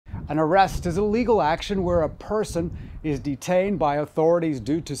An arrest is a legal action where a person is detained by authorities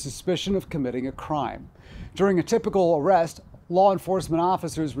due to suspicion of committing a crime. During a typical arrest, law enforcement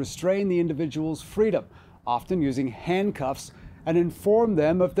officers restrain the individual's freedom, often using handcuffs, and inform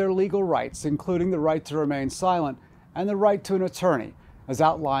them of their legal rights, including the right to remain silent and the right to an attorney, as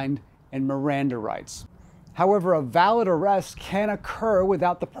outlined in Miranda rights. However, a valid arrest can occur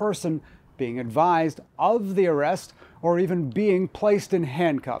without the person being advised of the arrest or even being placed in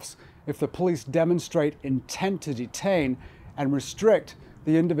handcuffs if the police demonstrate intent to detain and restrict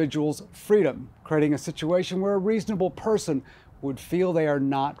the individual's freedom, creating a situation where a reasonable person would feel they are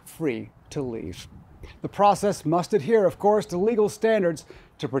not free to leave. The process must adhere, of course, to legal standards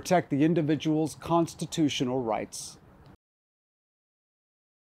to protect the individual's constitutional rights.